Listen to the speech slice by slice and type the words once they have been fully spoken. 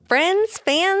Friends,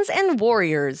 fans, and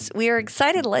warriors, we are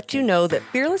excited to let you know that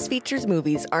Fearless Features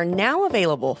movies are now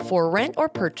available for rent or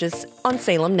purchase on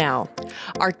Salem Now.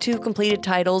 Our two completed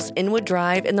titles, Inwood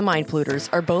Drive and The Mind Polluters,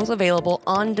 are both available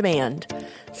on demand.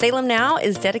 Salem Now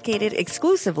is dedicated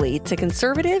exclusively to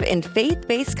conservative and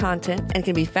faith-based content and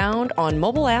can be found on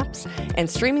mobile apps and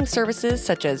streaming services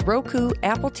such as Roku,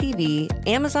 Apple TV,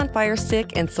 Amazon Fire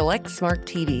Stick, and select smart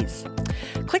TVs.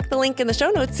 Click the link in the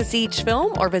show notes to see each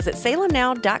film or visit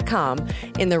salemnow.com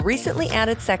in the recently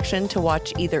added section to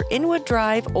watch either Inwood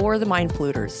Drive or The Mind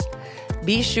Polluters.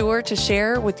 Be sure to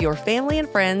share with your family and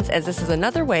friends, as this is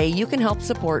another way you can help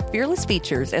support Fearless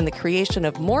Features and the creation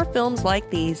of more films like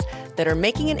these that are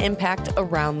making an impact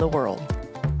around the world.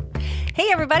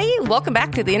 Hey everybody, welcome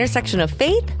back to the intersection of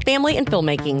faith, family, and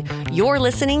filmmaking. You're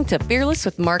listening to Fearless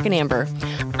with Mark and Amber.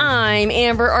 I'm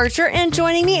Amber Archer, and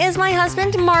joining me is my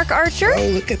husband, Mark Archer. Oh,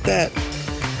 look at that.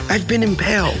 I've been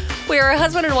impaled. We are a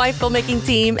husband and wife filmmaking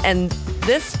team, and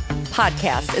this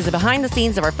podcast is a behind the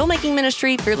scenes of our filmmaking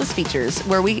ministry, Fearless Features,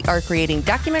 where we are creating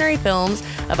documentary films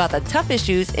about the tough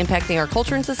issues impacting our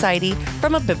culture and society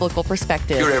from a biblical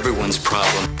perspective. You're everyone's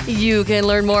problem. You can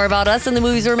learn more about us and the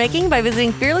movies we're making by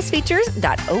visiting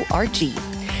fearlessfeatures.org.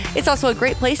 It's also a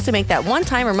great place to make that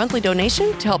one-time or monthly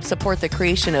donation to help support the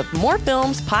creation of more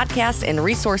films, podcasts, and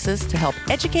resources to help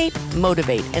educate,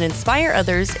 motivate, and inspire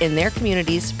others in their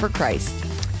communities for Christ.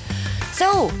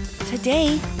 So,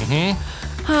 today,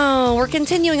 we're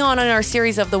continuing on in our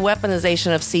series of the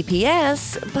weaponization of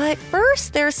CPS, but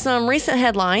first there's some recent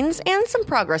headlines and some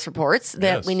progress reports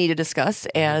that we need to discuss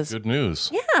as... Good news.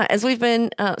 Yeah, as we've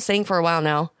been saying for a while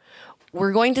now.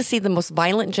 We're going to see the most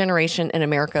violent generation in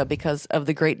America because of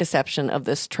the great deception of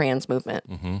this trans movement.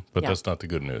 But that's not the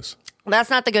good news. That's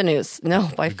not the good news. No,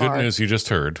 by The far. good news you just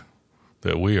heard,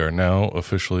 that we are now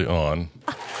officially on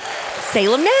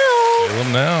Salem Now.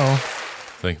 Salem Now.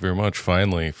 Thank you very much.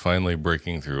 Finally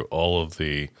breaking through all of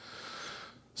the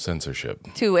censorship.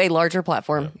 To a larger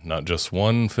platform. Not just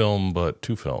one film, but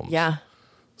two films. Yeah.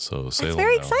 So Salem It's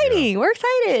very Now, exciting. yeah. We're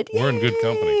excited. We're in good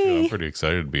company, too. Yay. I'm pretty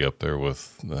excited to be up there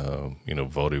with,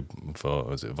 Vodi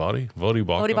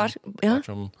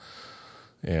Bacham,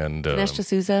 and Dinesh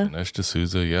D'Souza. Dinesh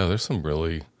D'Souza. Yeah, there's some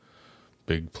really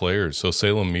big players. So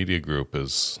Salem Media Group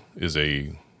is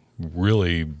a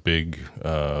really big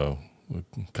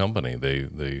company. They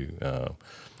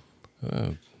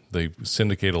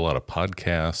syndicate a lot of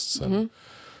podcasts and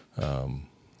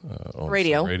own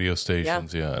Radio. some radio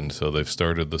stations. Yeah, and so they've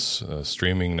started this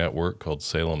streaming network called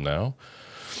Salem Now,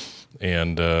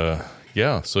 and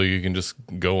so you can just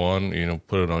go on,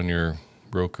 put it on your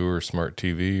Roku or smart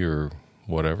TV or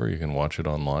whatever. You can watch it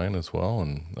online as well,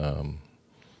 and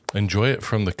enjoy it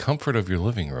from the comfort of your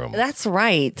living room. That's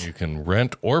right. You can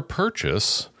rent or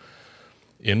purchase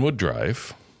Inwood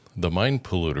Drive, The Mind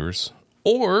Polluters,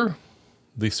 or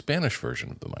the Spanish version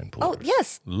of The Mind Polluters. Oh,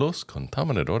 yes. Los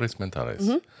Contaminadores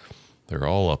Mentales. They're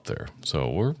all up there.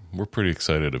 So we're pretty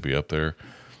excited to be up there.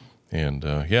 And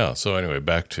so anyway,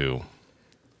 back to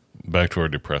our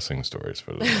depressing stories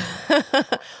for this.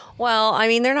 Well, I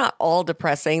mean, they're not all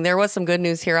depressing. There was some good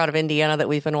news here out of Indiana that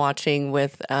we've been watching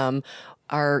with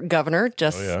our governor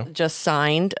just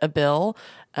signed a bill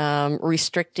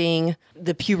restricting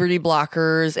the puberty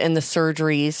blockers and the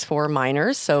surgeries for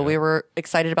minors. So we were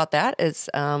excited about that as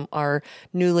our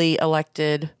newly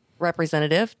elected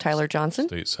representative, Tyler Johnson.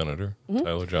 State Senator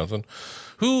Tyler Johnson,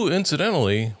 who,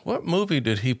 incidentally, what movie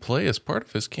did he play as part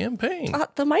of his campaign?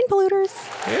 The Mind Polluters.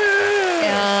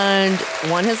 Yeah. And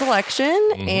won his election.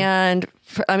 And,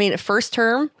 first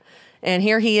term. And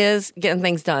here he is getting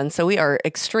things done. So we are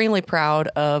extremely proud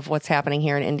of what's happening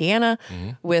here in Indiana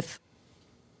with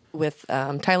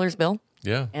Tyler's bill.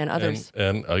 Yeah. And others.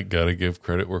 And I got to give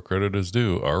credit where credit is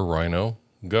due. Our Rhino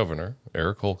governor,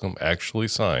 Eric Holcomb, actually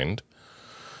signed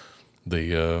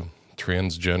the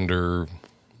transgender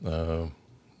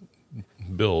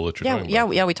bill that you're talking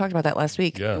about. Yeah, we talked about that last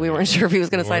week. Yeah, we weren't sure if he was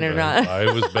going to sign it or not.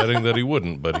 I was betting that he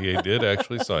wouldn't, but he did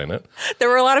actually sign it. There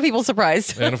were a lot of people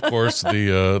surprised. And of course,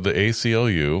 the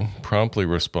ACLU promptly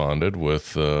responded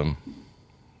with that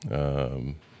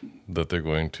they're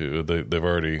going to. They've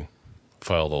already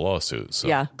filed a lawsuit. So.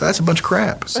 Yeah, That's a bunch of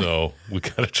crap. So we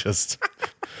gotta just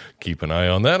keep an eye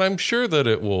on that. I'm sure that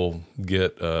it will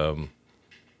get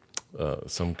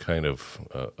some kind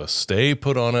of a stay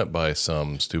put on it by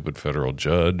some stupid federal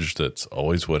judge. That's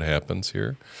always what happens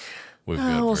here. We've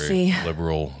got we'll very see.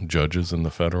 liberal judges in the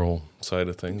federal side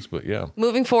of things, but yeah,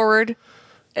 moving forward,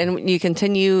 and you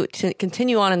continue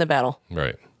on in the battle.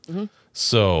 right.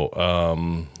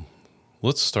 So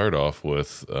let's start off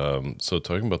with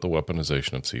talking about the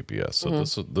weaponization of CPS.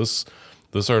 So this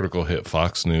This article hit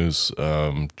Fox News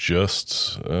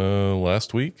just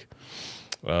last week.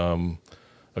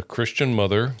 A Christian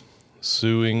mother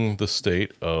suing the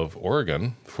state of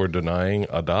Oregon for denying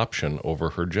adoption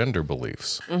over her gender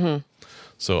beliefs. Mm-hmm.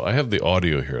 So I have the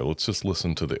audio here. Let's just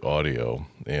listen to the audio,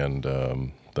 and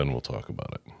then we'll talk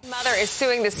about it. Mother is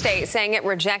suing the state, saying it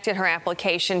rejected her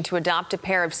application to adopt a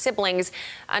pair of siblings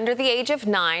under the age of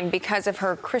 9 because of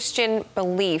her Christian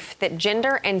belief that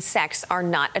gender and sex are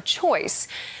not a choice.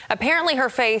 Apparently, her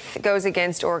faith goes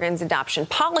against Oregon's adoption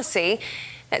policy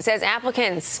that says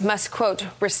applicants must, quote,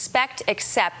 respect,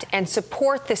 accept, and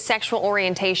support the sexual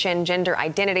orientation, gender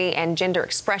identity, and gender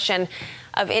expression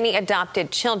of any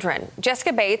adopted children.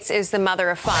 Jessica Bates is the mother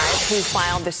of 5 who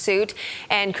filed the suit,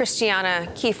 and Christiana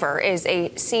Kiefer is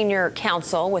a senior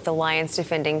counsel with Alliance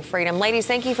Defending Freedom. Ladies,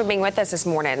 thank you for being with us this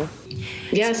morning.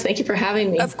 Yes, thank you for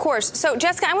having me. Of course. So,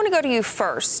 Jessica, I want to go to you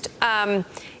first. Tell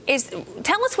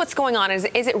us what's going on. Is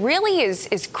it really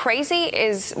as crazy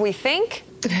as we think?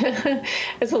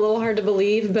 It's a little hard to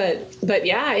believe, but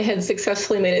yeah, I had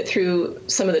successfully made it through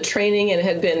some of the training and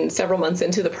had been several months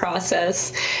into the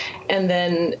process, and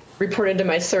then reported to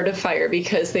my certifier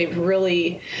because they've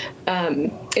really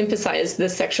emphasized the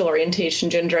sexual orientation,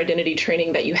 gender identity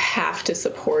training, that you have to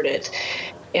support it.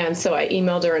 And so I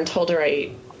emailed her and told her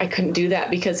I couldn't do that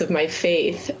because of my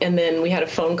faith. And then we had a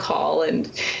phone call, and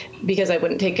because I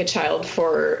wouldn't take a child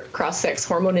for cross-sex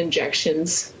hormone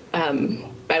injections,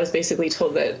 I was basically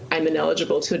told that I'm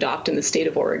ineligible to adopt in the state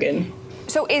of Oregon.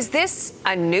 So is this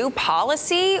a new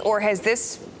policy, or has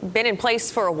this been in place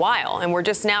for a while and we're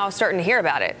just now starting to hear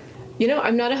about it? You know,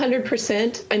 I'm not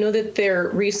 100%. I know that their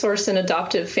resource and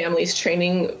adoptive families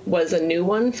training was a new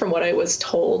one from what I was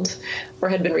told, or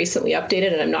had been recently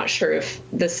updated, and I'm not sure if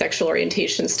the sexual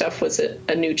orientation stuff was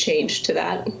a new change to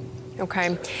that.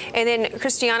 Okay. And then,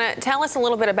 Christiana, tell us a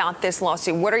little bit about this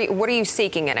lawsuit. What are you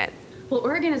seeking in it? Well,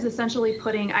 Oregon is essentially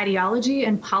putting ideology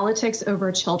and politics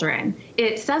over children.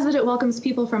 It says that it welcomes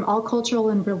people from all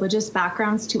cultural and religious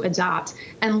backgrounds to adopt,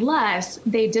 unless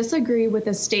they disagree with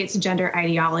the state's gender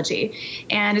ideology.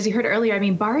 And as you heard earlier, I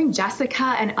mean, barring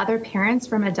Jessica and other parents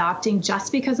from adopting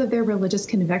just because of their religious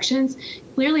convictions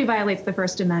clearly violates the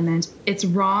First Amendment. It's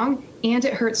wrong, and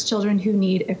it hurts children who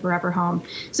need a forever home.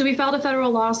 So we filed a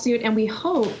federal lawsuit, and we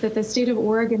hope that the state of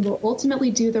Oregon will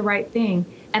ultimately do the right thing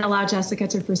and allow Jessica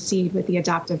to proceed with the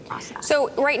adoptive process.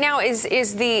 So right now,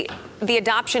 is the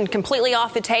adoption completely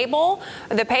off the table,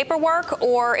 the paperwork,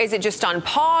 or is it just on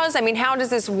pause? I mean, how does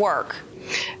this work?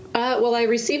 Well, I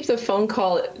received the phone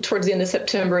call towards the end of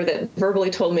September that verbally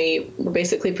told me we're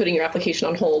basically putting your application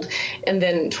on hold. And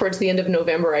then towards the end of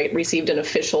November, I received an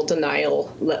official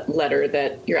denial letter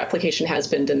that your application has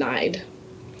been denied.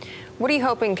 What are you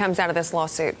hoping comes out of this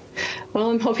lawsuit?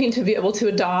 Well, I'm hoping to be able to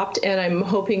adopt, and I'm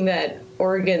hoping that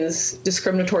Oregon's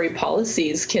discriminatory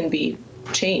policies can be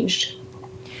changed.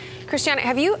 Christiana,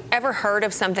 have you ever heard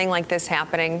of something like this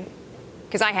happening?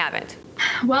 Because I haven't.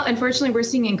 Well, unfortunately, we're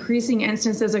seeing increasing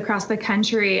instances across the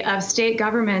country of state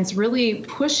governments really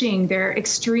pushing their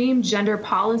extreme gender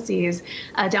policies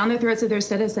down the throats of their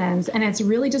citizens. And it's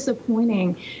really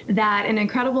disappointing that an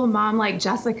incredible mom like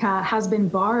Jessica has been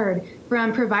barred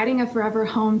from providing a forever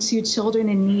home to children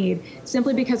in need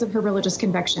simply because of her religious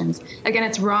convictions. Again,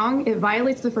 it's wrong. It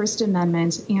violates the First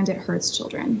Amendment, and it hurts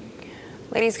children.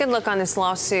 Ladies, good luck on this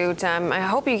lawsuit. I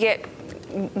hope you get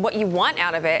what you want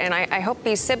out of it, and I hope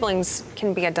these siblings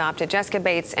can be adopted. Jessica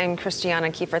Bates and Christiana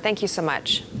Kiefer, thank you so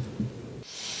much.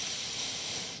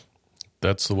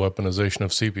 That's the weaponization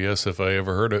of CPS, if I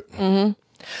ever heard it. Mm-hmm.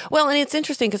 Well, and it's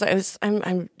interesting because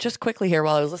I'm just quickly here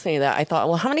while I was listening to that, I thought,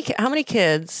 well, how many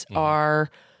kids are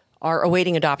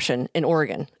awaiting adoption in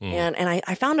Oregon? And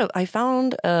I found a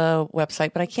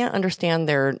website, but I can't understand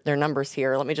their numbers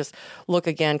here. Let me just look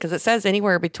again, because it says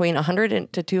anywhere between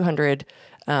 100 to 200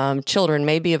 children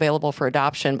may be available for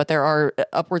adoption, but there are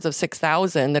upwards of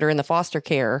 6,000 that are in the foster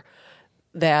care.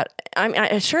 That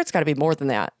I'm sure it's got to be more than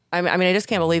that. I mean, I just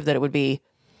can't believe that it would be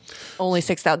only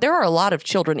 6,000. There are a lot of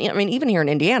children. I mean, even here in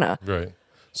Indiana. Right.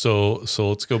 So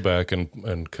let's go back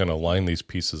and kind of line these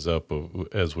pieces up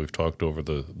as we've talked over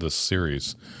this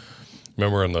series.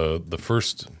 Remember in the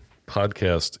first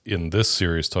podcast in this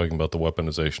series talking about the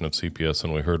weaponization of CPS,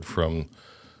 and we heard from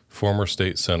former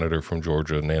state senator from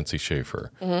Georgia, Nancy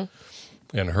Schaefer,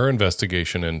 and her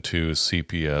investigation into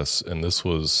CPS, and this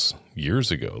was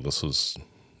years ago. This was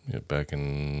back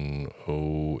in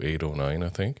 2008, 2009, I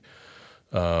think.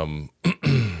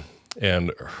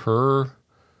 And her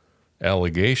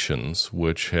allegations,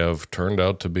 which have turned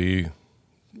out to be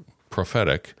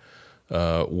prophetic,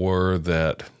 were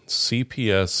that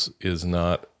CPS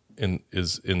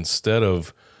is instead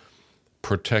of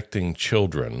protecting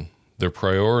children. Their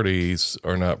priorities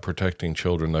are not protecting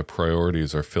children. Their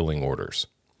priorities are filling orders.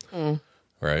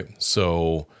 Right?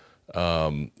 So,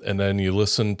 and then you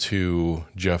listen to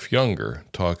Jeff Younger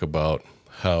talk about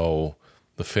how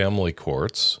the family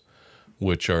courts,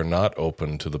 which are not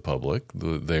open to the public,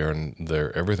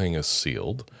 everything is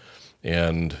sealed,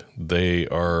 and they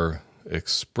are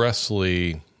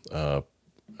expressly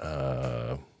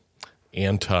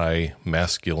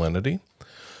anti-masculinity.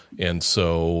 And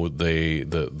so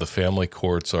the family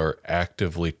courts are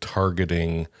actively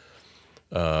targeting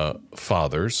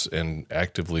fathers and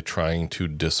actively trying to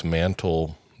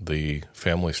dismantle the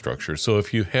family structure. So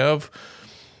if you have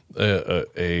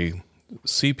a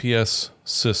CPS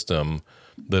system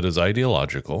that is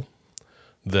ideological,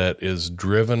 that is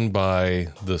driven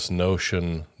by this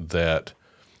notion that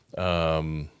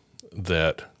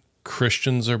that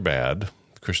Christians are bad,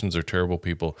 Christians are terrible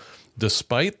people,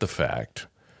 despite the fact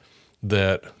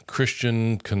that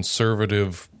Christian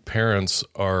conservative parents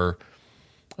are,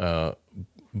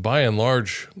 by and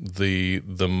large, the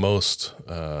most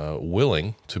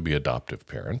willing to be adoptive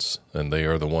parents, and they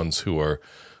are the ones who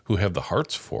have the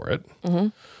hearts for it.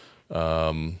 But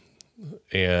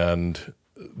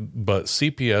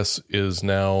CPS is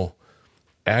now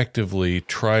actively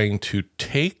trying to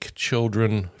take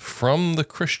children from the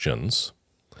Christians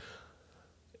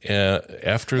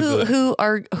who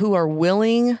are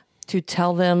willing to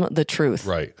tell them the truth.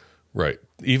 Right.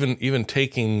 Even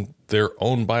taking their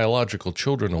own biological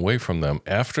children away from them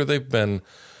after they've been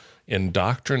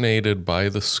indoctrinated by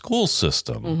the school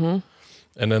system.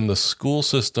 And then the school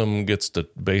system gets to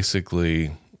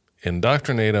basically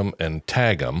indoctrinate them and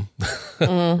tag them,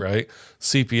 right?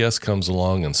 CPS comes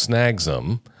along and snags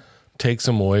them, takes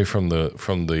them away from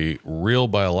the real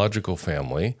biological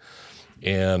family,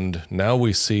 and now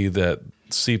we see that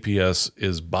CPS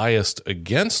is biased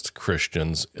against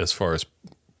Christians as far as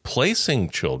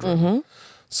placing children.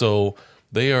 So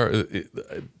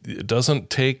it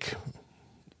doesn't take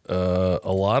a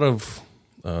lot of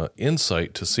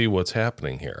insight to see what's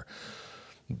happening here.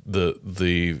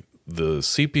 The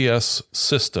CPS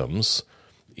systems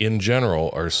in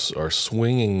general are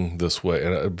swinging this way,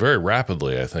 and very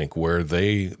rapidly, I think, where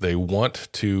they want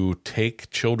to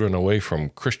take children away from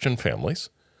Christian families,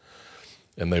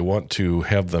 and they want to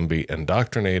have them be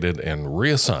indoctrinated and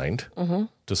reassigned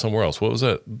to somewhere else. What was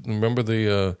that? Remember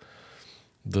the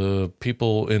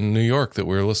people in New York that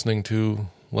we were listening to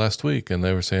last week, and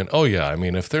they were saying, "Oh yeah, I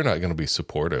mean, if they're not going to be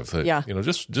supportive,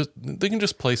 just they can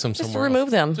just place them somewhere. Just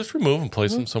remove them. Just remove them,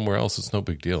 place them somewhere else. It's no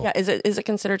big deal." Yeah, is it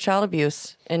considered child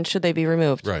abuse, and should they be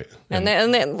removed? Right.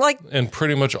 And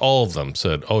pretty much all of them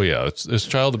said, "Oh yeah, it's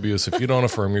child abuse if you don't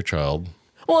affirm your child."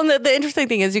 Well, and the interesting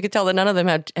thing is, you could tell that none of them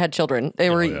had children. They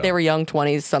were young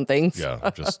 20s somethings. Yeah,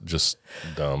 just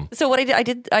dumb. So what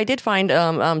I did find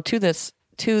to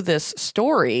this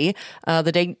story,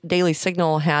 the Daily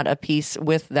Signal had a piece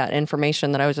with that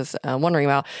information that I was just wondering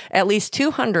about. At least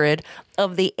 200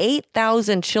 of the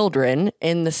 8,000 children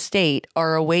in the state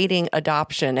are awaiting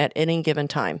adoption at any given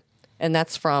time. And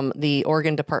that's from the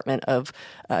Oregon Department of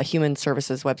Human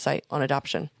Services website on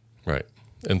adoption. Right.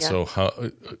 And so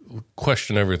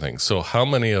question everything. So how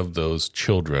many of those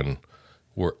children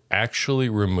were actually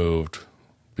removed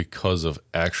because of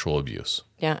actual abuse?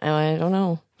 Yeah, I don't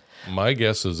know. My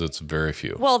guess is it's very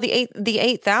few. Well, the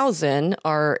 8,000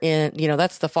 are in,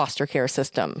 that's the foster care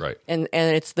system. Right. And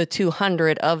it's the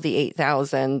 200 of the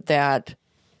 8,000 that,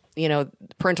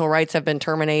 parental rights have been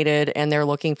terminated and they're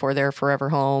looking for their forever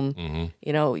home,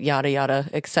 yada, yada,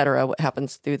 et cetera, what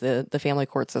happens through the family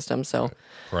court system. So right.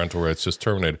 Parental rights just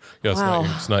terminated.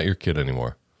 Yeah, it's not your kid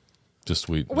anymore.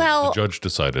 The judge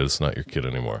decided it's not your kid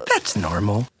anymore. That's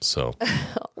normal. So.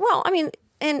 Well, I mean,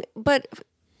 but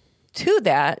to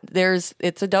that,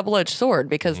 it's a double-edged sword,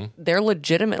 because there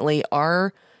legitimately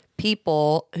are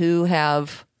people who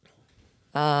have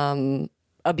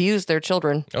abused their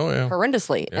children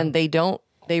horrendously, and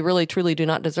they really truly do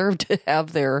not deserve to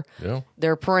have their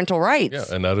parental rights.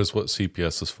 Yeah, and that is what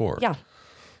CPS is for. Yeah,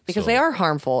 because they are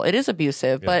harmful. It is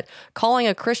abusive, but calling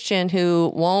a Christian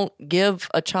who won't give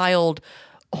a child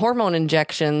hormone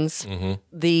injections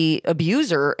the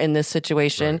abuser in this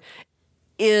situation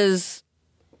is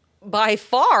by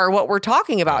far what we're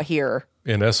talking about here.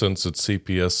 In essence, it's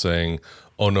CPS saying,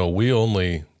 "Oh no, we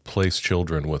only place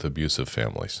children with abusive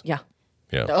families." Yeah.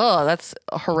 Yeah. Oh, that's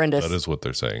horrendous. That is what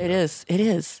they're saying. It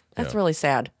is. That's really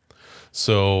sad.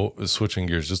 So, switching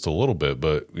gears just a little bit,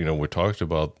 but we talked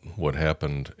about what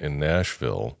happened in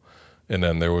Nashville, and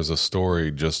then there was a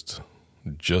story just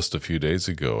a few days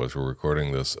ago, as we're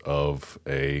recording this, of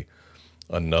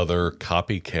another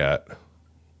copycat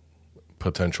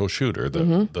potential shooter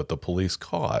that the police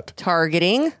caught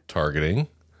Targeting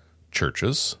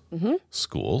churches,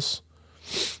 schools.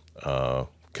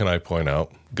 Can I point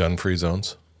out gun-free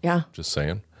zones? Yeah. Just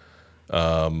saying.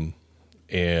 And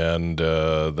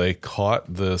they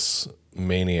caught this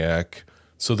maniac.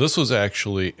 So this was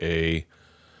actually a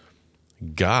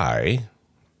guy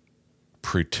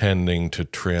pretending to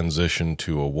transition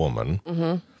to a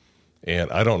woman.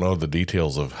 And I don't know the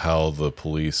details of how the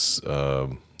police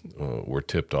were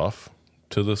tipped off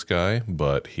to this guy,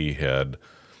 but he had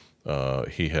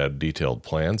detailed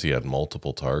plans. He had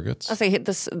multiple targets. I'll say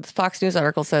this Fox News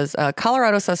article says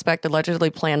Colorado suspect allegedly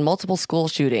planned multiple school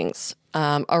shootings.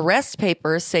 Arrest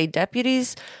papers say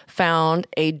deputies found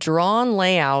a drawn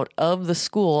layout of the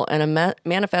school and a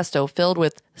manifesto filled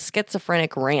with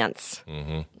schizophrenic rants.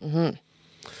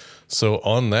 So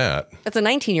on that, That's a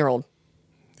 19-year-old.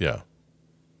 yeah.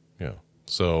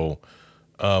 So,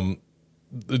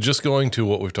 just going to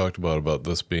what we've talked about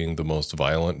this being the most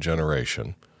violent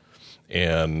generation,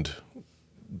 and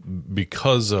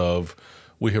because of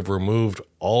we have removed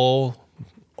all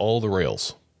the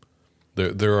rails.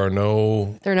 There are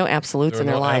no absolutes in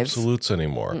their lives. Absolutes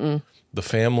anymore. The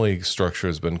family structure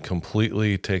has been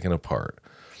completely taken apart.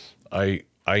 I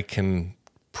can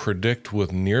predict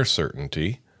with near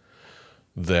certainty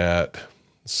that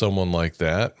someone like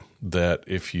that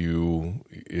if you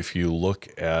look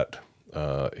at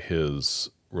his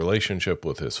relationship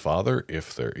with his father,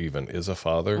 if there even is a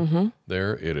father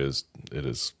there, it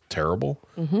is terrible.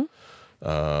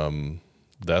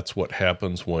 That's what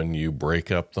happens when you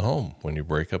break up the home, when you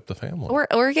break up the family.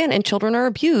 Or again, and children are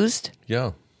abused.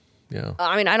 Yeah.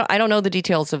 I mean, I don't know the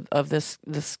details of this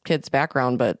kid's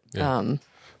background, but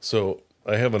So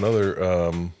I have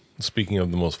another. Speaking of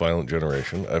the most violent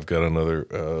generation, I've got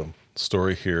another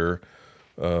story here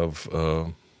of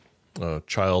a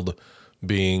child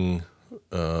being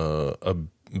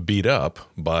beat up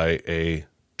by a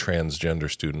transgender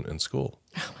student in school.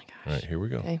 oh my gosh. All right, here we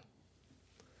go. Okay.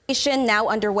 Now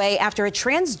underway after a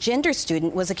transgender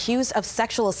student was accused of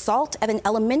sexual assault at an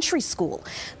elementary school.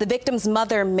 The victim's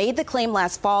mother made the claim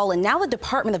last fall, and now the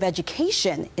Department of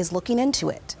Education is looking into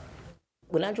it.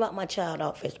 When I dropped my child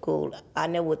off at school, I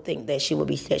never would think that she would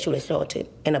be sexually assaulted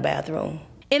in a bathroom.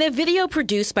 In a video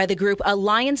produced by the group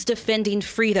Alliance Defending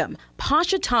Freedom,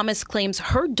 Pasha Thomas claims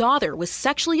her daughter was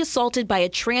sexually assaulted by a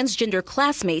transgender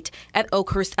classmate at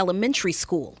Oakhurst Elementary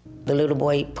School. The little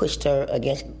boy pushed her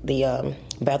against the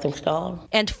bathroom stall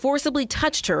and forcibly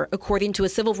touched her, according to a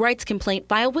civil rights complaint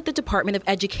filed with the Department of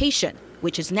Education,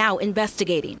 which is now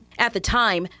investigating. At the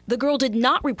time, the girl did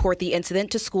not report the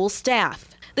incident to school staff.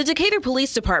 The Decatur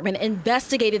Police Department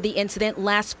investigated the incident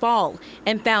last fall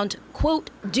and found, quote,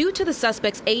 due to the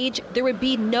suspect's age, there would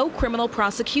be no criminal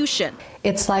prosecution.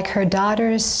 It's like her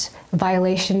daughter's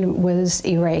violation was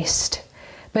erased,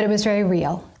 but it was very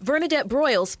real. Bernadette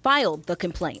Broyles filed the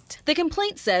complaint. The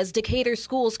complaint says Decatur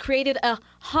schools created a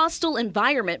hostile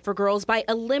environment for girls by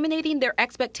eliminating their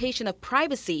expectation of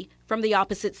privacy from the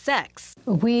opposite sex.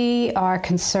 We are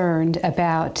concerned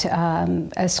about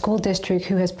a school district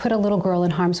who has put a little girl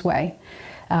in harm's way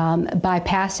by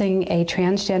passing a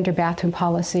transgender bathroom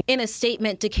policy. In a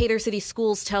statement, Decatur City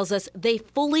Schools tells us they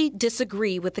fully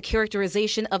disagree with the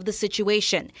characterization of the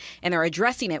situation and are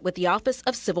addressing it with the Office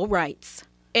of Civil Rights.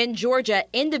 In Georgia,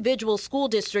 individual school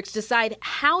districts decide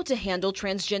how to handle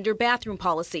transgender bathroom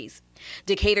policies.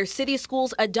 Decatur City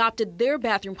Schools adopted their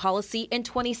bathroom policy in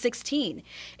 2016.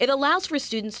 It allows for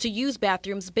students to use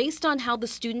bathrooms based on how the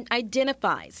student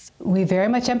identifies. We very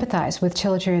much empathize with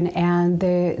children and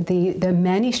the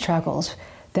many struggles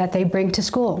that they bring to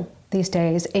school these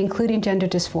days, including gender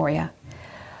dysphoria.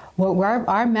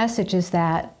 Our message is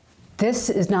that this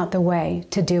is not the way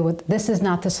to deal with, this is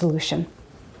not the solution.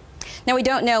 Now, we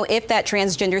don't know if that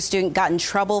transgender student got in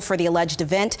trouble for the alleged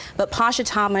event, but Pasha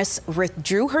Thomas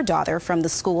withdrew her daughter from the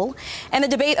school. And the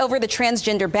debate over the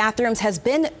transgender bathrooms has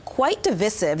been quite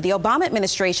divisive. The Obama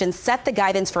administration set the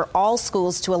guidance for all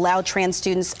schools to allow trans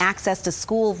students access to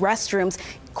school restrooms,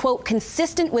 quote,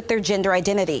 consistent with their gender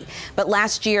identity. But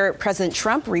last year, President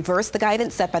Trump reversed the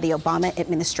guidance set by the Obama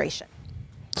administration.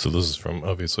 So this is from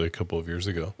obviously a couple of years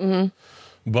ago.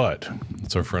 But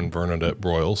it's our friend Bernadette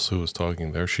Broyles who was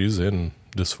talking there. She's in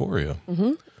Dysphoria.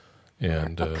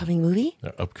 And Upcoming movie?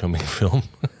 Upcoming film.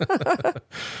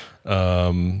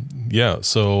 Yeah,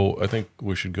 so I think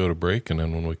we should go to break. And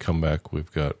then when we come back,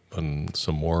 we've got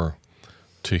some more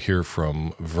to hear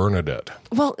from Bernadette.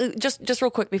 Well, just real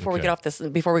quick before we Okay. get off this,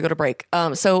 before we go to break.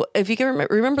 So if you can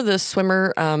remember the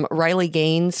swimmer, Riley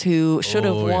Gaines, who should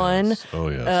have won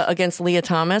yes. against Leah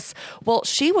Thomas. Well,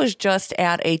 she was just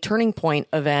at a Turning Point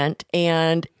event,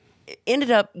 and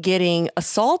ended up getting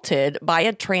assaulted by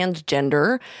a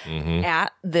transgender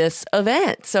at this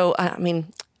event. So, I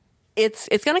mean, it's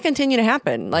going to continue to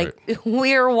happen. Like,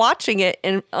 we are watching it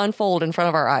unfold in front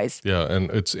of our eyes. Yeah, and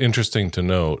it's interesting to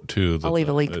note, too. I'll leave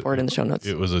a link for it in the show notes.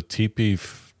 It was a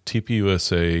TPUSA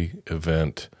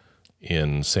event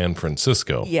in San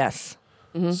Francisco. Yes.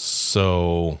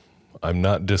 So I'm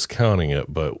not discounting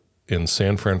it, but in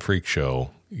San Fran Freak Show,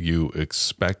 you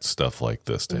expect stuff like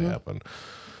this to happen.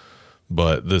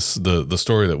 But the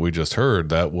story that we just heard,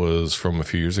 that was from a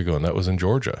few years ago, and that was in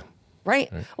Georgia.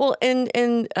 Right. Well,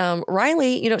 and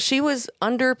Riley, you know, she was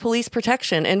under police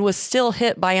protection and was still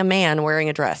hit by a man wearing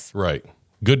a dress. Right.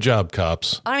 Good job,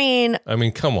 cops. I mean,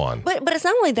 come on. But it's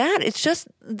not only that; it's just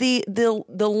the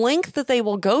length that they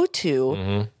will go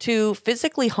to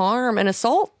physically harm and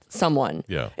assault someone.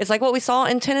 Yeah. It's like what we saw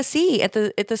in Tennessee at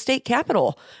the state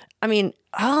capitol. I mean,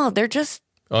 they're just.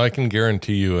 I can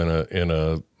guarantee you, in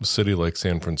a city like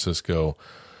San Francisco,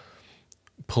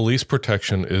 police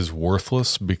protection is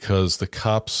worthless because the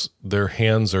cops, their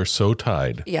hands are so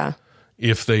tied. Yeah.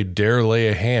 If they dare lay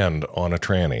a hand on a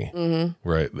tranny,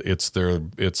 right, it's their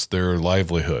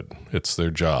livelihood, it's their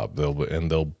job.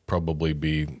 They'll probably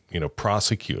be,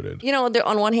 prosecuted. You know,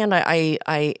 on one hand, I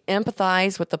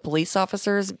empathize with the police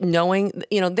officers, knowing,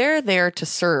 they're there to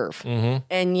serve,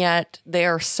 and yet they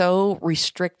are so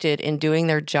restricted in doing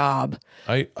their job.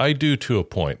 I do to a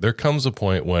point. There comes a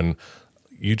point when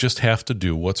you just have to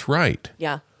do what's right.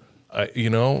 Yeah.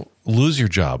 Lose your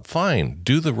job. Fine.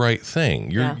 Do the right thing.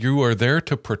 You are there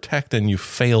to protect, and you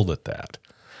failed at that.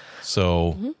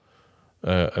 So,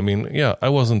 I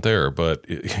wasn't there, but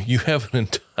you have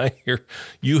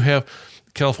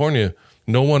California,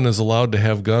 no one is allowed to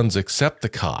have guns except the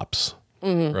cops,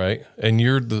 right? And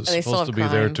you're supposed to be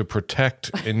there to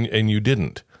protect, and you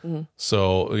didn't.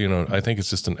 So, I think it's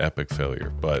just an epic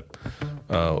failure. But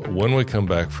when we come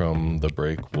back from the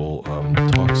break, we'll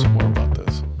talk some more about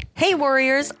this. Hey,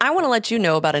 Warriors, I want to let you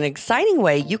know about an exciting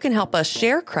way you can help us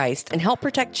share Christ and help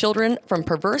protect children from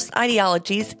perverse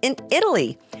ideologies in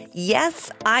Italy. Yes,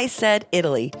 I said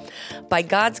Italy. By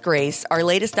God's grace, our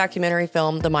latest documentary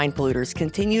film, The Mind Polluters,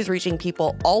 continues reaching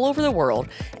people all over the world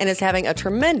and is having a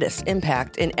tremendous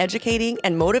impact in educating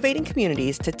and motivating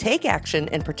communities to take action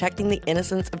in protecting the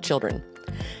innocence of children.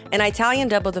 An Italian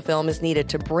dub of the film is needed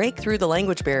to break through the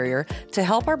language barrier to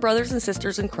help our brothers and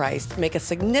sisters in Christ make a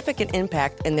significant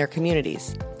impact in their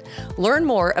communities. Learn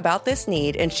more about this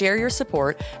need and share your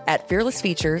support at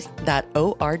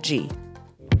fearlessfeatures.org.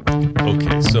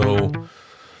 Okay, so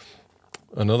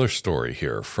another story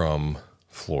here from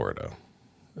Florida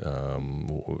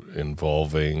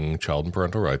involving Child and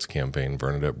Parental Rights Campaign,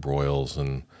 Bernadette Broyles,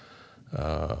 and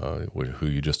who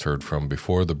you just heard from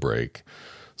before the break.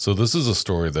 So this is a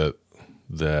story that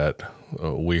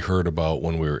we heard about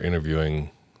when we were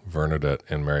interviewing Bernadette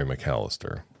and Mary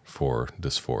McAllister for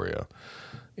Dysphoria.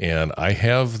 And I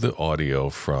have the audio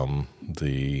from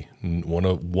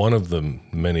one of the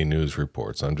many news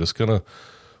reports. I'm just going to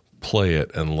play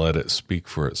it and let it speak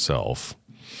for itself.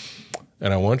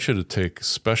 And I want you to take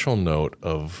special note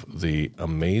of the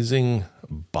amazing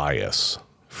bias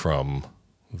from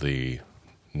the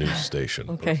news station.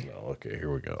 Okay. Okay,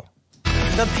 here we go.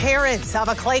 The parents of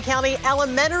a Clay County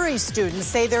elementary student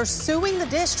say they're suing the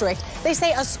district. They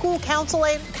say a school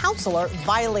counselor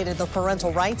violated the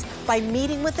parental rights by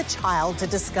meeting with the child to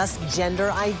discuss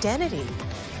gender identity.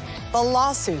 The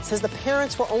lawsuit says the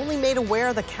parents were only made aware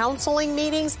of the counseling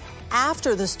meetings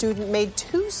after the student made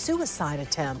 2 suicide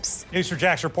attempts.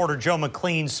 News4Jax reporter Joe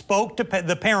McLean spoke to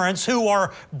the parents who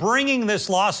are bringing this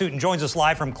lawsuit and joins us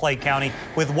live from Clay County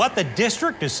with what the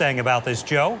district is saying about this,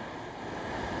 Joe.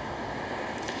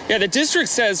 Yeah, the district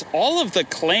says all of the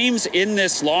claims in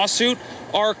this lawsuit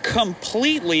are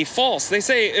completely false. They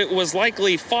say it was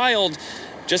likely filed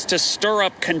just to stir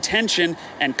up contention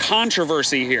and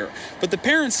controversy here. But the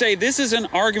parents say this is an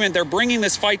argument. They're bringing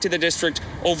this fight to the district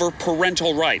over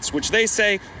parental rights, which they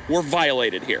say were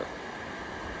violated here.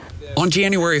 On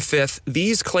January 5th,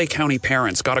 these Clay County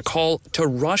parents got a call to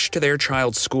rush to their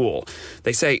child's school.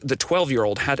 They say the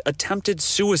 12-year-old had attempted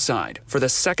suicide for the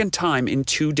second time in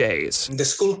 2 days. The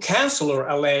school counselor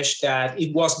alleged that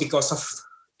it was because of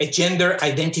a gender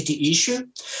identity issue,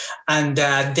 and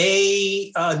that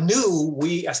they knew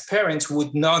we as parents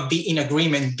would not be in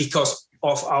agreement because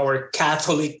of our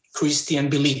Catholic Christian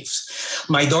beliefs.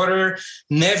 My daughter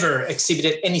never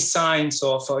exhibited any signs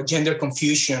of gender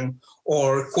confusion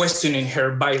or questioning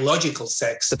her biological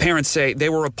sex. The parents say they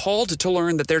were appalled to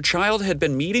learn that their child had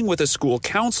been meeting with a school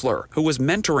counselor who was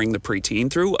mentoring the preteen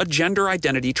through a gender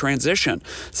identity transition,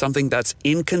 something that's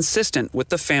inconsistent with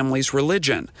the family's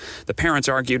religion. The parents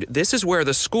argued this is where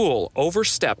the school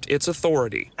overstepped its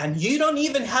authority. And you don't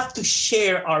even have to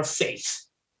share our faith.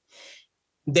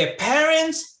 The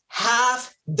parents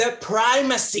have the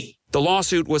primacy. The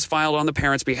lawsuit was filed on the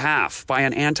parents' behalf by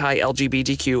an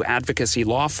anti-LGBTQ advocacy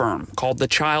law firm called the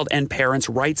Child and Parents'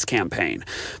 Rights Campaign.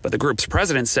 But the group's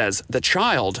president says the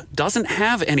child doesn't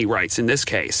have any rights in this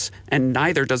case, and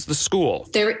neither does the school.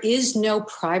 There is no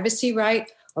privacy right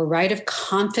or right of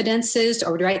confidences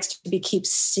or rights to keep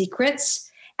secrets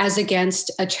as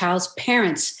against a child's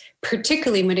parents,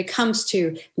 particularly when it comes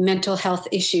to mental health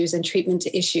issues and treatment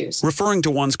issues. Referring to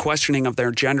one's questioning of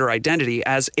their gender identity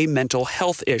as a mental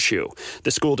health issue. The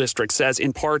school district says,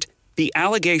 in part, the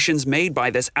allegations made by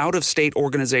this out-of-state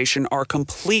organization are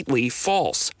completely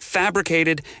false,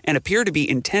 fabricated, and appear to be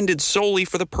intended solely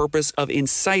for the purpose of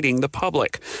inciting the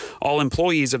public. All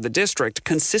employees of the district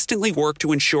consistently work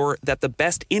to ensure that the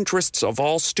best interests of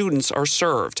all students are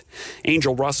served.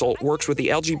 Angel Russell works with the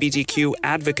LGBTQ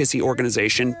advocacy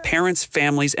organization Parents,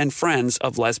 Families, and Friends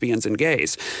of Lesbians and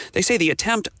Gays. They say the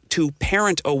attempt to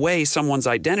parent away someone's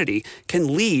identity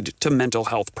can lead to mental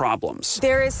health problems.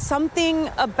 There is something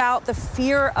about the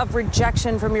fear of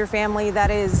rejection from your family that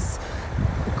is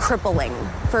crippling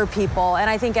for people, and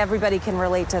I think everybody can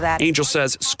relate to that. Angel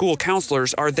says school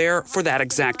counselors are there for that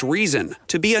exact reason,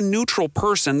 to be a neutral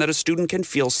person that a student can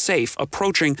feel safe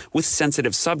approaching with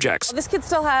sensitive subjects. This kid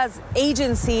still has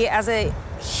agency as a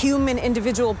human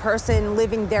individual person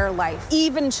living their life.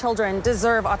 Even children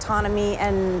deserve autonomy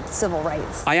and civil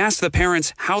rights. I asked the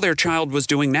parents how their child was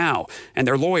doing now, and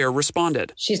their lawyer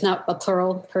responded. She's not a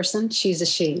plural person, she's a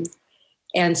she.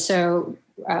 And so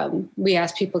we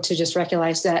ask people to just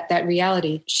recognize that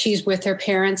reality. She's with her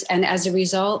parents, and as a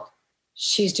result,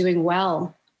 she's doing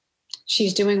well.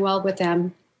 She's doing well with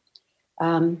them,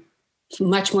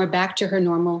 much more back to her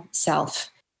normal self.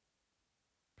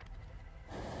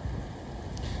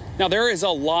 Now, there is a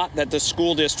lot that the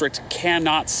school district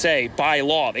cannot say by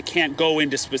law. They can't go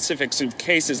into specifics of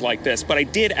cases like this. But I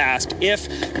did ask if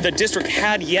the district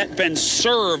had yet been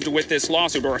served with this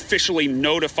lawsuit or officially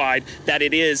notified that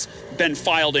it is been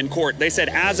filed in court. They said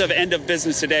as of end of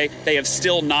business today, they have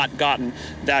still not gotten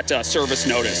that service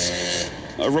notice.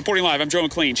 Reporting live, I'm Joe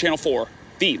McLean, Channel 4,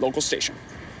 the local station.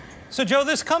 So, Joe,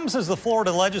 this comes as the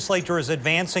Florida legislature is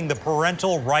advancing the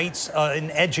parental rights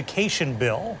in education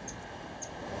bill.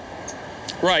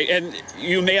 Right, and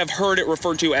you may have heard it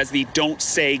referred to as the Don't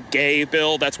Say Gay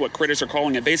bill. That's what critics are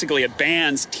calling it. Basically, it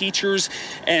bans teachers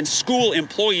and school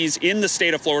employees in the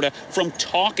state of Florida from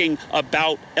talking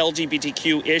about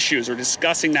LGBTQ issues or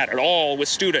discussing that at all with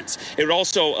students. It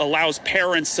also allows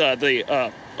parents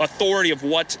the authority of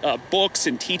what books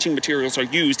and teaching materials are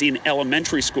used in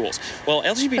elementary schools. Well,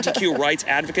 LGBTQ rights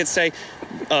advocates say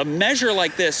a measure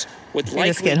like this would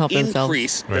likely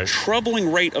increase the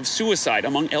troubling rate of suicide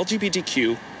among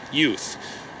LGBTQ youth.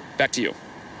 Back to you.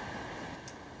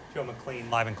 Joe McLean,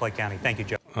 live in Clay County. Thank you,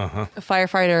 Joe. A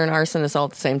firefighter and arsonist all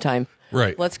at the same time.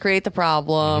 Right. Let's create the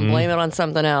problem, blame it on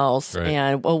something else,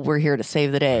 and we're here to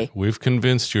save the day. We've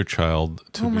convinced your child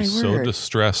to be so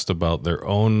distressed about their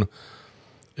own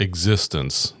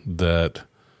existence that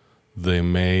they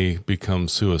may become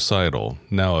suicidal.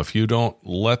 Now, if you don't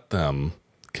let them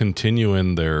continue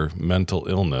in their mental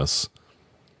illness,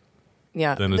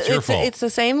 then it's your fault. It's the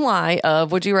same lie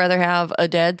of would you rather have a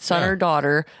dead son or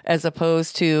daughter as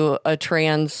opposed to a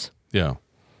trans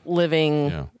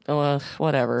living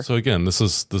whatever. So again, this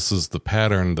is the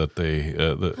pattern that they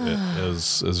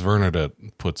as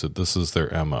Bernadette puts it, this is their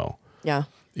MO. Yeah.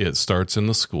 It starts in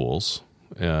the schools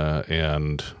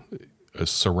and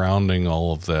surrounding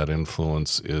all of that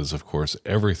influence is, of course,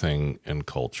 everything in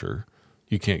culture.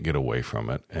 You can't get away from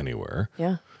it anywhere.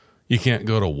 Yeah. You can't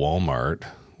go to Walmart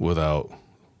without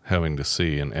having to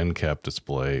see an end cap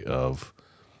display of,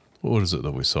 what is it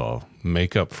that we saw?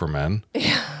 Makeup for men?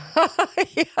 Yeah.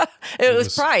 It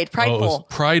was prideful. Oh, it was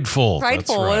prideful.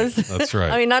 That's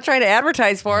right. I mean, not trying to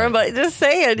advertise for him, but just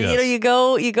saying, Yes. you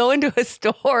go into a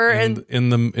store and in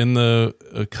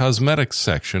the cosmetics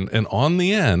section and on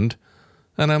the end,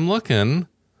 and I'm looking,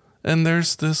 and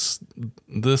there's this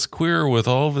queer with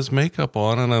all of his makeup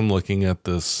on, and I'm looking at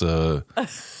this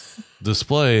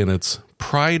display, and it's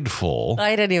prideful.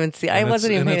 I didn't even see. I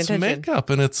wasn't even paying attention. It's makeup,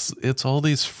 and it's all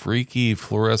these freaky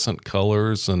fluorescent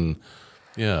colors, and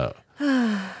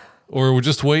or we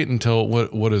just wait until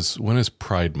when is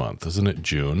Pride Month? Isn't it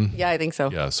June? Yeah, I think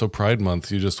so. Yeah, so Pride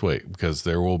Month, you just wait because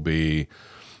there will be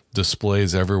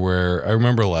displays everywhere. I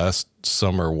remember last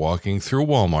summer walking through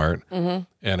Walmart,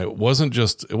 and it wasn't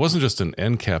just an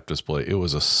end cap display. It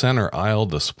was a center aisle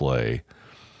display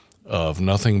of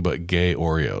nothing but gay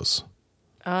Oreos.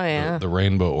 Oh, yeah. The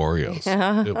rainbow Oreos.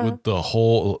 Yeah. With the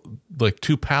whole, like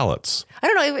 2 pallets. I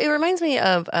don't know. It reminds me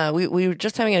of, we were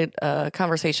just having a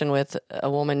conversation with a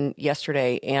woman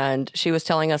yesterday, and she was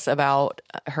telling us about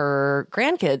her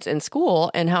grandkids in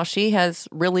school and how she has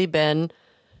really been,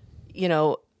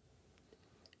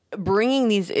 bringing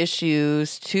these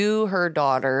issues to her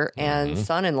daughter and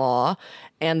son-in-law,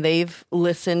 and they've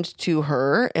listened to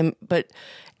her.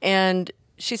 And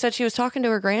she said she was talking to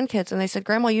her grandkids, and they said,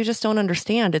 "Grandma, you just don't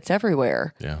understand. It's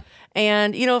everywhere." Yeah.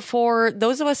 And, for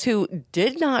those of us who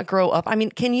did not grow up, I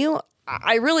mean,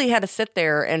 I really had to sit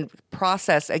there and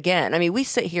process again. I mean, we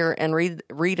sit here and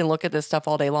read and look at this stuff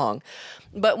all day long.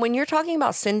 But when you're talking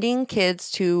about sending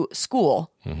kids to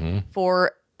school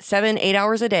for 7-8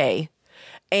 hours a day,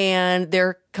 and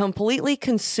they're completely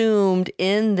consumed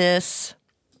in this,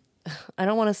 I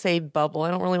don't want to say bubble. I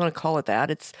don't really want to call it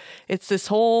that. It's this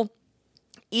whole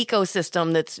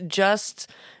ecosystem that's just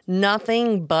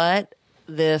nothing but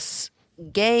this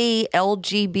gay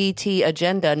LGBT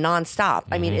agenda nonstop.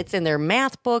 I mean, it's in their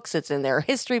math books, it's in their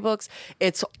history books,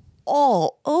 it's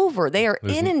all over. They are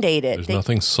inundated. There's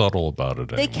nothing subtle about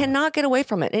it anymore. They cannot get away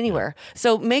from it anywhere.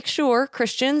 So make sure,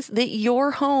 Christians, that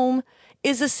your home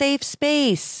is a safe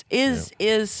space,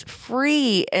 is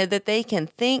free, and that they can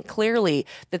think clearly,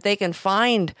 that they can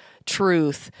find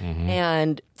truth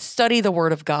and study the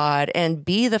Word of God and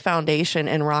be the foundation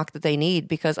and rock that they need.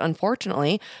 Because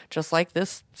unfortunately, just like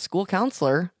this school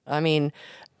counselor, I mean,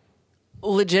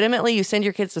 legitimately, you send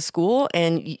your kids to school,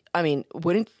 and I mean,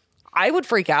 I would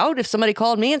freak out if somebody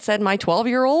called me and said my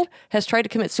 12-year-old has tried to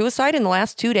commit suicide in the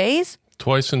last 2 days.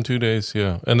 Twice in 2 days,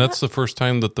 yeah. And that's the first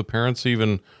time that the parents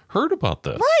even heard about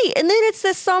this. Right. And then it's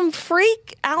some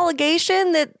freak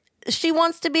allegation that she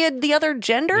wants to be the other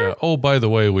gender. Yeah. Oh, by the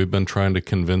way, we've been trying to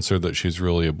convince her that she's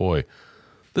really a boy.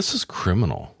 This is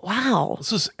criminal. Wow.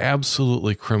 This is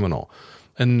absolutely criminal.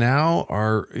 And now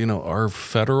our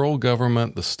federal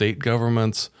government, the state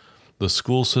governments, the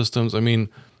school systems, I mean,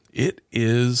 it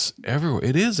is everywhere.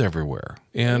 It is everywhere.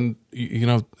 And,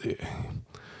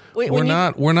 we're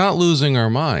not losing our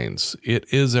minds. It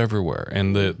is everywhere.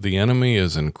 And the enemy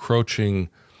is encroaching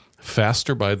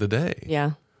faster by the day.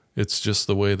 Yeah. It's just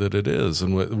the way that it is.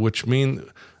 And which means,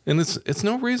 and it's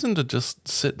no reason to just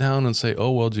sit down and say,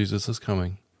 "Oh, well, Jesus is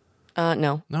coming."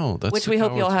 No. No, that's which we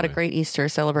hope you all had a great Easter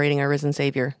celebrating our risen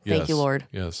Savior. Thank you, Lord.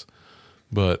 Yes.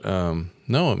 But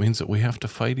no, it means that we have to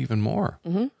fight even more.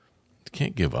 You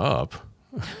can't give up.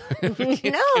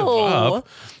 Give up.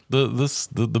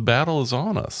 The battle is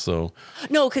on us. So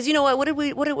no, because you know what?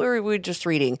 What were we just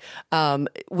reading?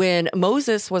 When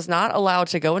Moses was not allowed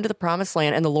to go into the promised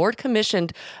land, and the Lord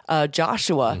commissioned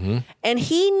Joshua, and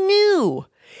he knew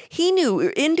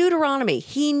in Deuteronomy,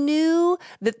 he knew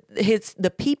that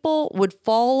the people would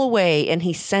fall away, and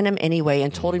he sent him anyway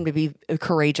and told him to be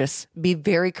courageous, be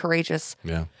very courageous.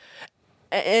 Yeah.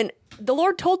 And the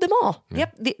Lord told them all,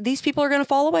 yep, these people are going to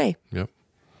fall away. Yep.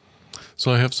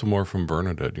 So I have some more from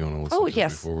Bernadette. You want to listen to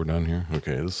yes. before we're done here?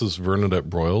 Okay, this is Bernadette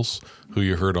Broyles, who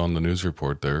you heard on the news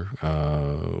report there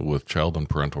with Child and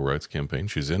Parental Rights Campaign.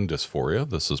 She's in Dysphoria.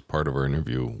 This is part of our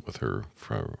interview with her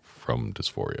from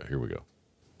Dysphoria. Here we go.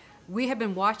 We have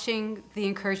been watching the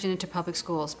incursion into public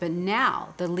schools, but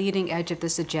now the leading edge of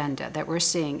this agenda that we're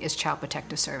seeing is Child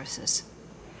Protective Services.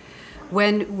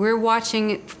 When we're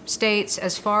watching states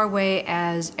as far away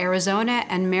as Arizona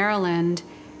and Maryland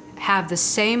have the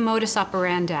same modus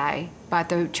operandi by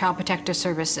the Child Protective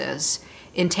Services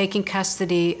in taking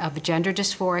custody of a gender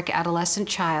dysphoric adolescent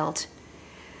child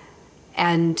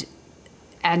and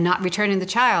not returning the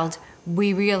child,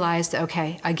 we realized,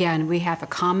 okay, again, we have a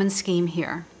common scheme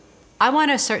here. I want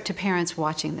to assert to parents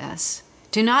watching this,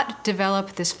 do not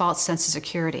develop this false sense of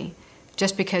security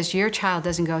just because your child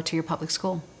doesn't go to your public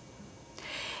school.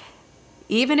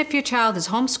 Even if your child is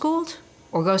homeschooled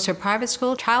or goes to a private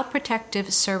school, Child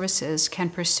Protective Services can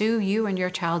pursue you and your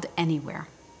child anywhere.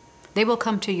 They will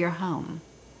come to your home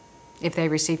if they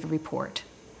receive a report.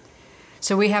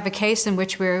 So we have a case in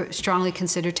which we're strongly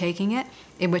considered taking it,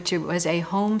 in which it was a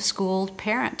homeschool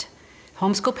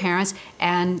parents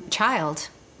and child,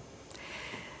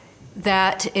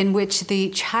 that in which the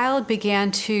child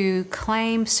began to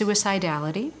claim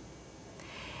suicidality.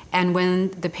 And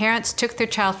when the parents took their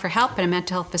child for help in a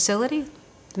mental health facility,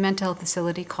 the mental health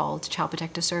facility called Child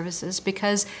Protective Services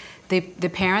because the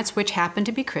parents, which happened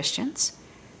to be Christians,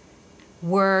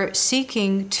 were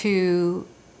seeking to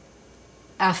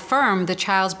affirm the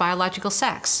child's biological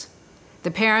sex.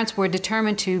 The parents were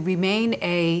determined to remain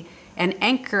an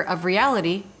anchor of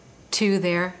reality to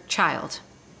their child.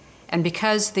 And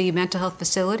because the mental health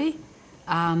facility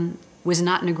was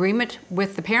not in agreement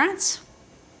with the parents,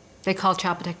 they called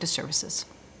Child Protective Services.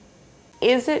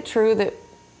 Is it true that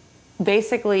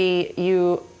basically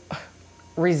you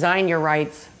resign your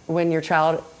rights when your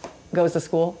child goes to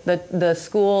school? The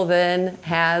school then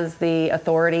has the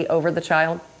authority over the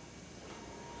child?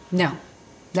 No,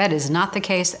 that is not the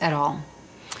case at all.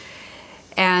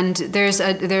 And there's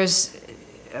a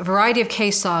variety of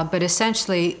case law, but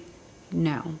essentially,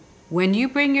 no. When you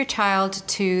bring your child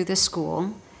to the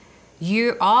school,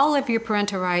 all of your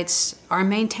parental rights are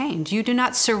maintained. You do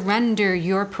not surrender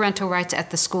your parental rights at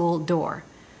the school door.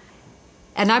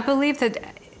 And I believe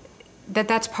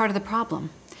that's part of the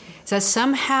problem. Is that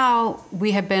somehow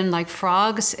we have been like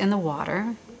frogs in the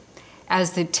water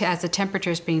as the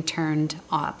temperature is being turned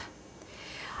up.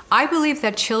 I believe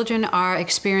that children are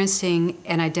experiencing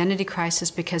an identity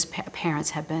crisis because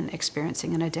parents have been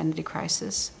experiencing an identity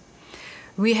crisis.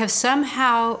 We have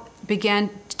somehow begun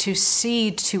to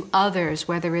cede to others,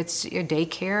 whether it's your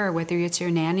daycare or whether it's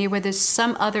your nanny or whether it's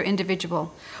some other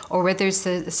individual or whether it's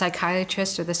the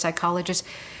psychiatrist or the psychologist.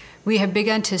 We have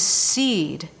begun to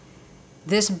cede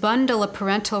this bundle of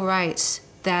parental rights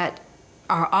that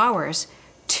are ours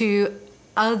to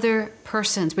other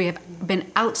persons. We have been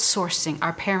outsourcing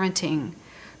our parenting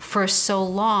for so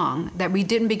long that we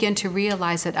didn't begin to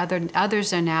realize that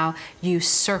others are now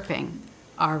usurping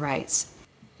our rights.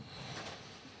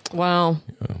 Wow.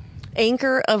 Yeah.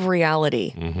 Anchor of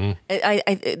reality.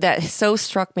 Mm-hmm. That so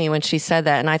struck me when she said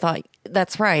that, and I thought,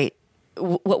 that's right.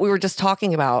 What we were just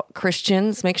talking about,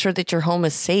 Christians, make sure that your home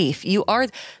is safe.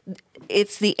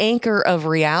 It's the anchor of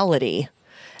reality.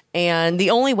 And the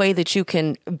only way that you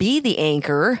can be the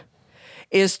anchor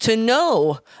is to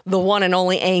know the one and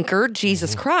only anchor,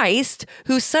 Jesus Christ,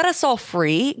 who set us all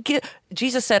free.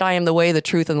 Jesus said, I am the way, the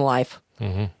truth, and the life.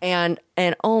 Mm-hmm.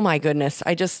 And oh my goodness,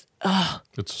 it's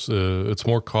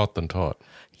more caught than taught.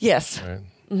 Yes. Right?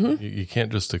 Mm-hmm. You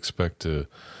can't just expect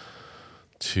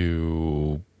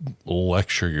to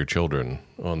lecture your children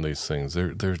on these things.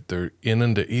 They're in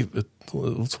and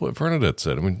that's what Bernadette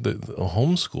said. I mean, a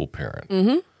homeschool parent.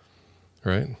 Mm-hmm.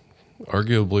 Right?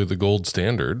 Arguably the gold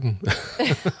standard.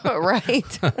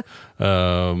 Right.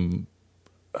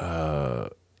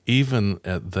 Even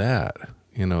at that,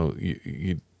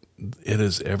 it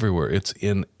is everywhere. It's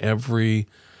in every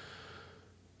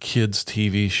kids'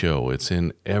 TV show. It's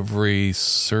in every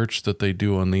search that they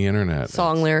do on the internet.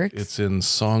 Song lyrics. It's in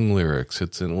song lyrics.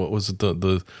 It's in, what was it,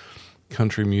 the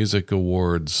Country Music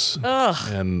Awards.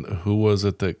 Ugh. And who was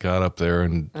it that got up there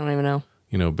and... I don't even know.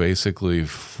 Basically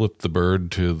flipped the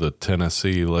bird to the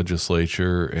Tennessee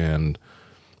legislature and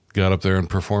got up there and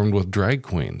performed with drag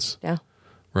queens. Yeah.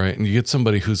 Right? And you get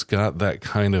somebody who's got that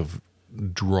kind of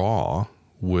draw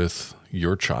with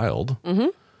your child. Mm-hmm.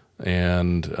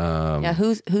 And...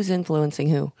 who's influencing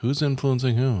who? Who's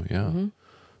influencing who, yeah. Mm-hmm.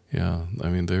 Yeah, I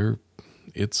mean,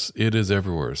 it is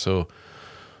everywhere. So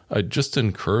just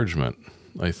encouragement,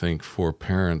 I think, for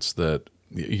parents that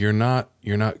you're not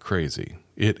crazy.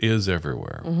 It is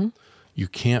everywhere. Mm-hmm. You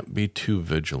can't be too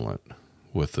vigilant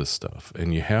with this stuff.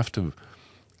 And you have to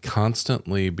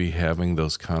constantly be having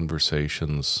those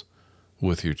conversations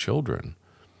with your children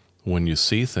when you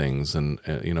see things. And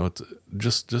it's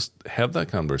just have that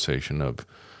conversation of,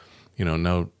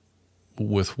 now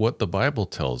with what the Bible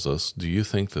tells us, do you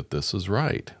think that this is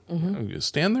right? Mm-hmm. You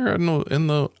stand there in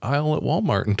the aisle at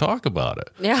Walmart and talk about it.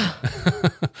 Yeah.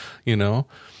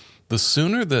 The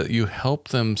sooner that you help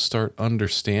them start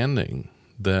understanding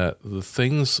that the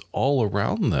things all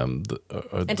around them...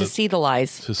 and to see the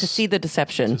lies, to see the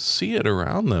deception. To see it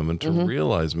around them and to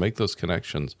realize, make those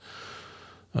connections,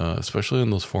 especially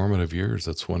in those formative years.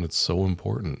 That's when it's so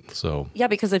important. So yeah,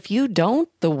 because if you don't,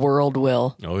 the world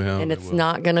will. Oh, yeah. And it's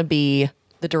not going to be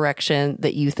the direction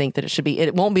that you think that it should be.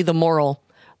 It won't be the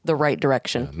right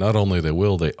direction. Yeah, not only they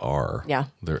will, they are. Yeah.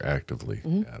 They're actively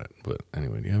at it. But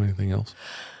anyway, do you have anything else?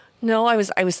 No, I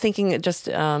was thinking just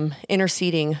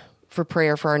interceding for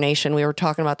prayer for our nation. We were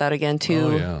talking about that again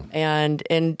too. Oh, yeah.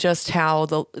 And just how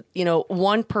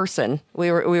one person,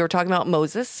 we were talking about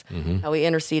Moses, how he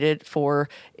interceded for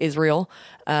Israel.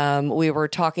 We were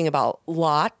talking about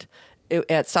Lot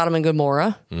at Sodom and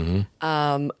Gomorrah.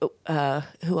 Mm-hmm.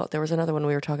 Who else? There was another one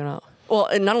we were talking about. Well,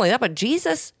 and not only that, but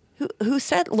Jesus, who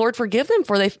said, Lord, forgive them,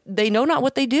 for they know not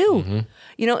what they do.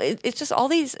 Mm-hmm. It's just all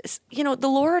these, the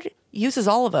Lord uses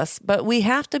all of us, but we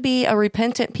have to be a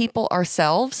repentant people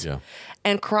ourselves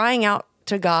and crying out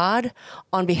to God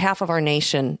on behalf of our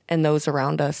nation and those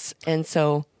around us. And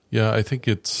so... Yeah, I think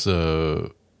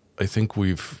I think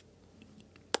we've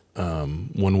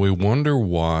when we wonder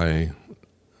why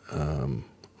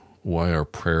our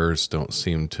prayers don't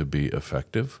seem to be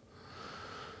effective,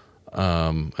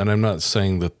 and I'm not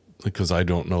saying that because I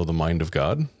don't know the mind of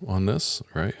God on this,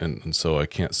 right? And so I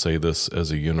can't say this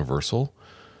as a universal,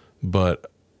 but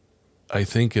I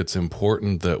think it's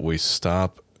important that we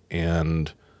stop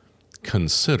and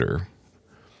consider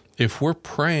if we're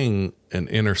praying an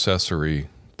intercessory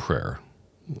prayer,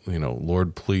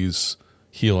 Lord, please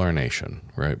heal our nation,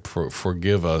 right?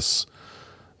 Forgive us,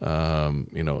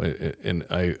 and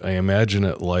I imagine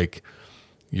it like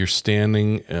you're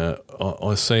standing,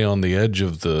 let's say, on the edge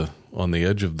of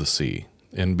the sea,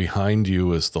 and behind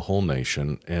you is the whole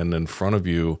nation, and in front of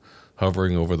you,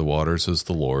 hovering over the waters, is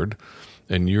the Lord,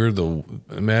 and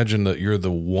imagine that you're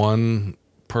the one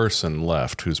person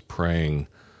left who's praying,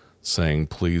 saying,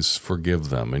 "Please forgive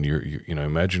them," and you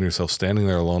imagine yourself standing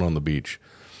there alone on the beach.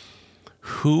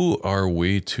 Who are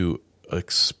we to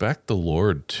expect the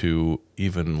Lord to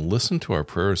even listen to our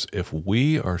prayers if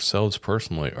we ourselves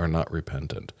personally are not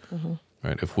repentant? Mm-hmm.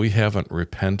 Right? If we haven't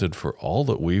repented for all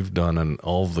that we've done and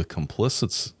all of the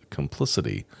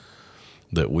complicity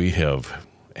that we have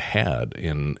had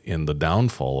in the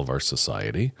downfall of our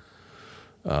society.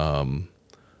 But not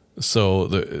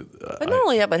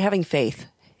only that, but having faith.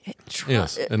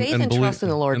 Yes, faith and trust in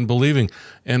the Lord. And believing.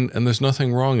 And there's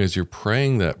nothing wrong as you're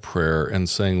praying that prayer and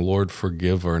saying, Lord,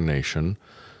 forgive our nation,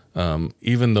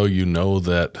 even though you know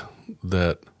that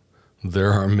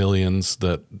there are millions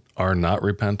that are not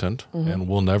repentant and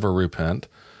will never repent.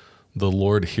 The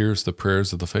Lord hears the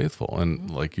prayers of the faithful.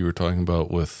 And like you were talking about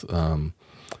with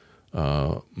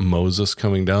Moses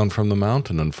coming down from the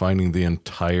mountain and finding the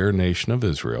entire nation of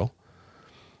Israel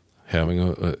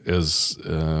having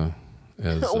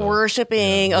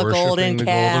worshiping a golden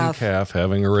calf,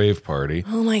 having a rave party.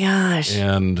 Oh my gosh.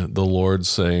 And the Lord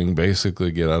saying,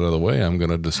 basically, get out of the way, I'm going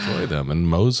to destroy them. And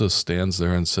Moses stands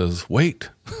there and says,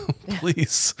 wait,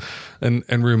 please. And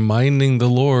reminding the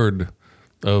Lord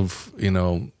of,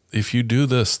 if you do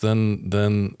this,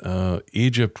 then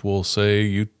Egypt will say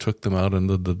you took them out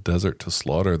into the desert to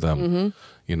slaughter them,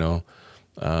 and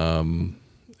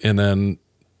then...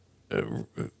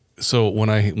 So when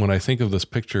I think of this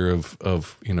picture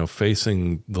of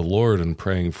facing the Lord and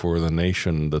praying for the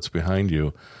nation that's behind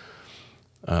you,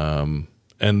 and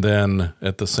then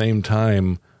at the same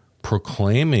time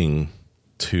proclaiming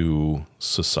to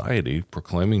society,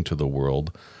 proclaiming to the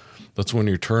world, that's when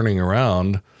you're turning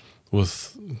around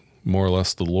with more or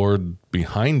less the Lord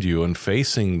behind you and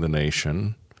facing the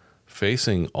nation,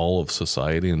 facing all of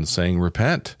society and saying,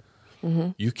 repent. Mm-hmm.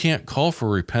 You can't call for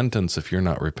repentance if you're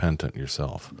not repentant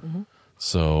yourself. Mm-hmm.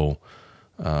 So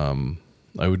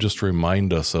I would just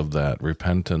remind us of that.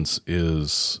 Repentance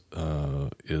is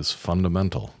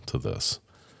fundamental to this,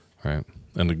 right?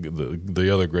 And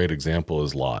the other great example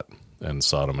is Lot and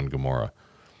Sodom and Gomorrah.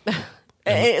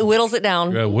 It whittles it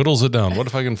down. Yeah, it whittles it down. What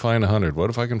if I can find 100? What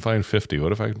if I can find 50?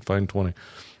 What if I can find 20?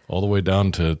 All the way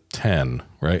down to 10,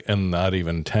 right? And not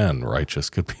even 10 righteous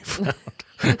could be found.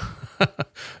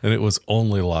 And it was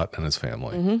only Lot and his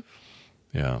family.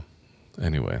 Mm-hmm. Yeah.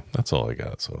 Anyway, that's all I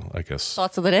got. So I guess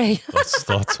thoughts of the day.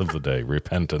 thoughts of the day.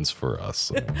 Repentance for us.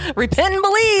 So. Repent and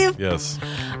believe. Yes.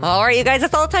 All right, you guys.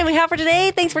 That's all the time we have for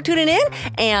today. Thanks for tuning in,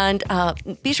 and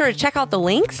be sure to check out the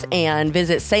links and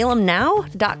visit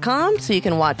salemnow.com so you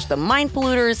can watch The Mind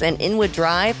Polluters and Inwood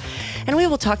Drive. And we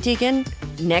will talk to you again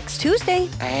next Tuesday.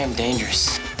 I am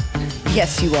dangerous.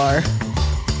 Yes, you are.